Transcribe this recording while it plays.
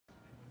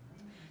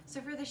So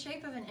for the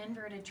shape of an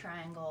inverted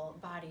triangle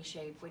body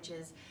shape, which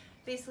is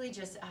basically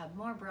just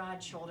more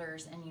broad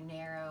shoulders and you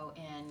narrow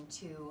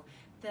into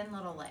thin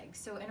little legs.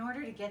 So in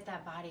order to get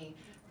that body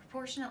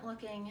proportionate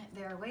looking,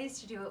 there are ways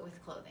to do it with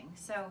clothing.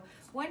 So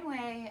one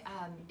way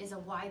is a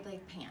wide leg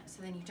pant,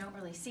 so then you don't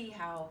really see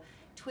how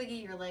twiggy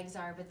your legs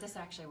are, but this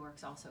actually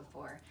works also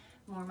for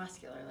more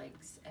muscular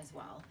legs as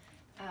well.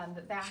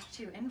 But back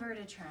to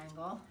inverted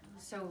triangle,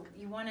 so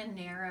you want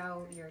to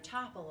narrow your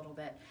top a little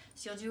bit.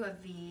 So you'll do a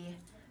V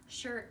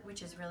shirt,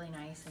 which is really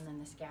nice, and then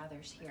this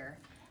gathers here.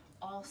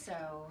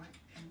 Also,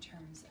 in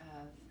terms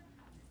of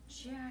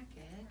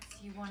jackets,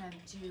 you want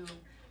to do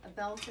a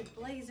belted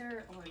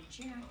blazer or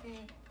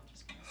jacket,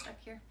 just kind of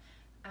stuck here,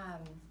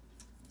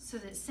 so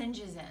that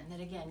cinches in, that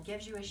again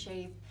gives you a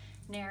shape,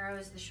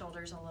 narrows the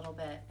shoulders a little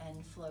bit,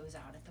 and flows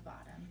out at the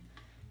bottom.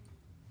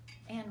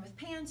 And with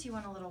pants, you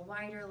want a little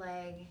wider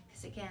leg,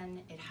 because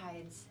again, it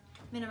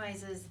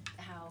minimizes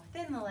how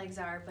thin the legs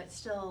are, but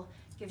still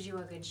gives you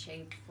a good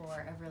shape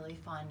for a really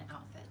fun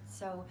outfit.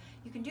 So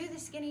you can do the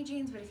skinny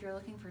jeans, but if you're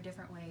looking for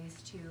different ways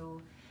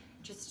to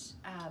just,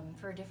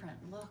 for a different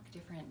look,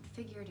 different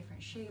figure,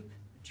 different shape,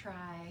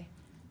 try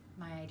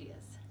my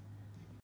ideas.